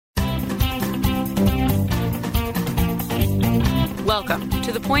Welcome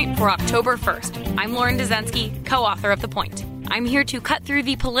to The Point for October 1st. I'm Lauren Dezensky, co-author of The Point. I'm here to cut through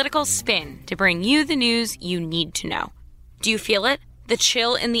the political spin to bring you the news you need to know. Do you feel it? The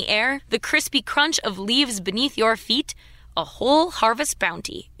chill in the air? The crispy crunch of leaves beneath your feet? A whole harvest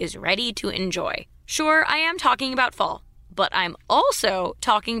bounty is ready to enjoy. Sure, I am talking about fall, but I'm also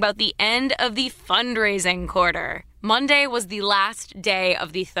talking about the end of the fundraising quarter. Monday was the last day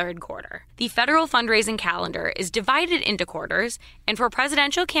of the third quarter. The federal fundraising calendar is divided into quarters, and for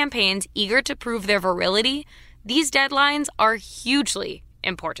presidential campaigns eager to prove their virility, these deadlines are hugely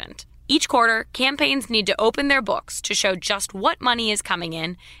important. Each quarter, campaigns need to open their books to show just what money is coming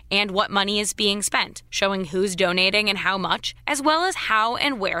in and what money is being spent, showing who's donating and how much, as well as how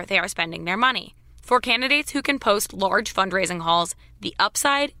and where they are spending their money. For candidates who can post large fundraising hauls, the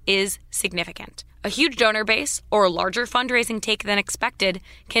upside is significant. A huge donor base or a larger fundraising take than expected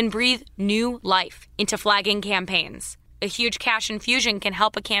can breathe new life into flagging campaigns. A huge cash infusion can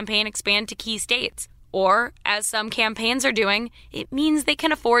help a campaign expand to key states. Or, as some campaigns are doing, it means they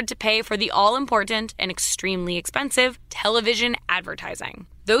can afford to pay for the all-important and extremely expensive television advertising.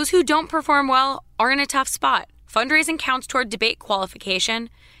 Those who don't perform well are in a tough spot. Fundraising counts toward debate qualification,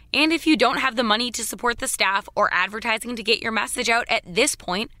 and if you don't have the money to support the staff or advertising to get your message out at this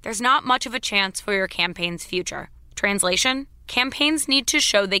point, there's not much of a chance for your campaign's future. Translation: campaigns need to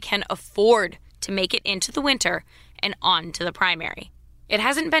show they can afford to make it into the winter and on to the primary. It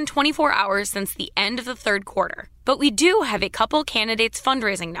hasn't been 24 hours since the end of the third quarter, but we do have a couple candidates'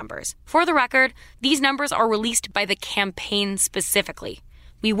 fundraising numbers. For the record, these numbers are released by the campaign specifically.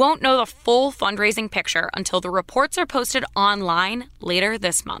 We won't know the full fundraising picture until the reports are posted online later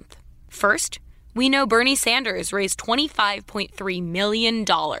this month. First, we know Bernie Sanders raised $25.3 million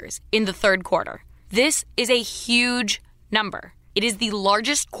in the third quarter. This is a huge number. It is the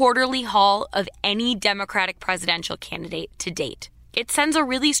largest quarterly haul of any Democratic presidential candidate to date. It sends a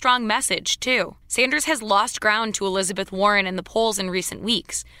really strong message, too. Sanders has lost ground to Elizabeth Warren in the polls in recent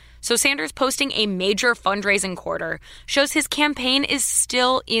weeks, so Sanders posting a major fundraising quarter shows his campaign is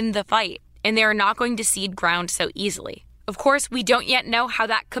still in the fight, and they are not going to cede ground so easily. Of course, we don't yet know how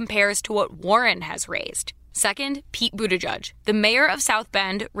that compares to what Warren has raised. Second, Pete Buttigieg. The mayor of South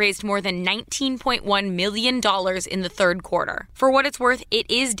Bend raised more than $19.1 million in the third quarter. For what it's worth,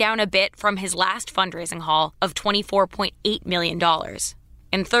 it is down a bit from his last fundraising haul of $24.8 million.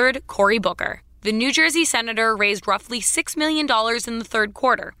 And third, Cory Booker. The New Jersey senator raised roughly $6 million in the third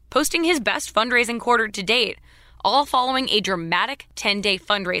quarter, posting his best fundraising quarter to date, all following a dramatic 10-day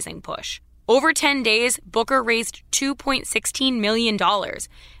fundraising push. Over 10 days, Booker raised $2.16 million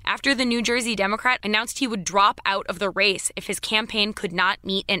after the New Jersey Democrat announced he would drop out of the race if his campaign could not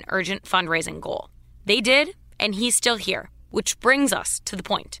meet an urgent fundraising goal. They did, and he's still here, which brings us to the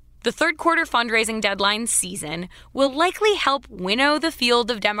point. The third quarter fundraising deadline season will likely help winnow the field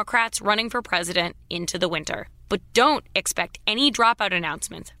of Democrats running for president into the winter. But don't expect any dropout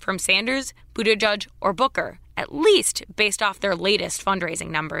announcements from Sanders, Buttigieg, or Booker, at least based off their latest fundraising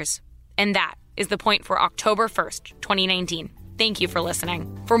numbers. And that is The Point for October 1st, 2019. Thank you for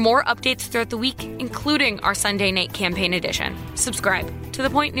listening. For more updates throughout the week, including our Sunday night campaign edition, subscribe to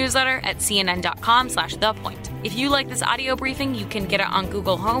The Point newsletter at cnn.com/thepoint. If you like this audio briefing, you can get it on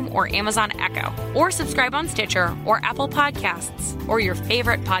Google Home or Amazon Echo, or subscribe on Stitcher or Apple Podcasts or your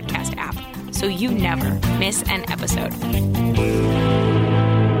favorite podcast app so you never miss an episode.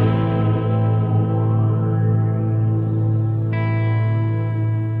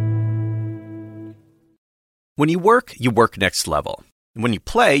 When you work next level. And when you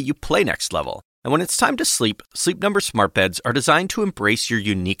play next level. And when it's time to sleep, Sleep Number smart beds are designed to embrace your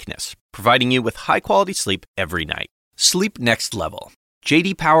uniqueness, providing you with high-quality sleep every night. Sleep next level.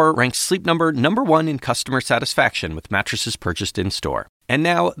 J.D. Power ranks Sleep Number #1 in customer satisfaction with mattresses purchased in-store. And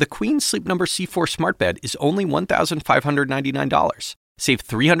now, the Queen Sleep Number C4 smart bed is only $1,599. Save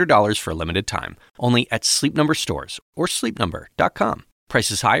 $300 for a limited time, only at Sleep Number stores or sleepnumber.com.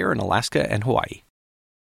 Prices higher in Alaska and Hawaii.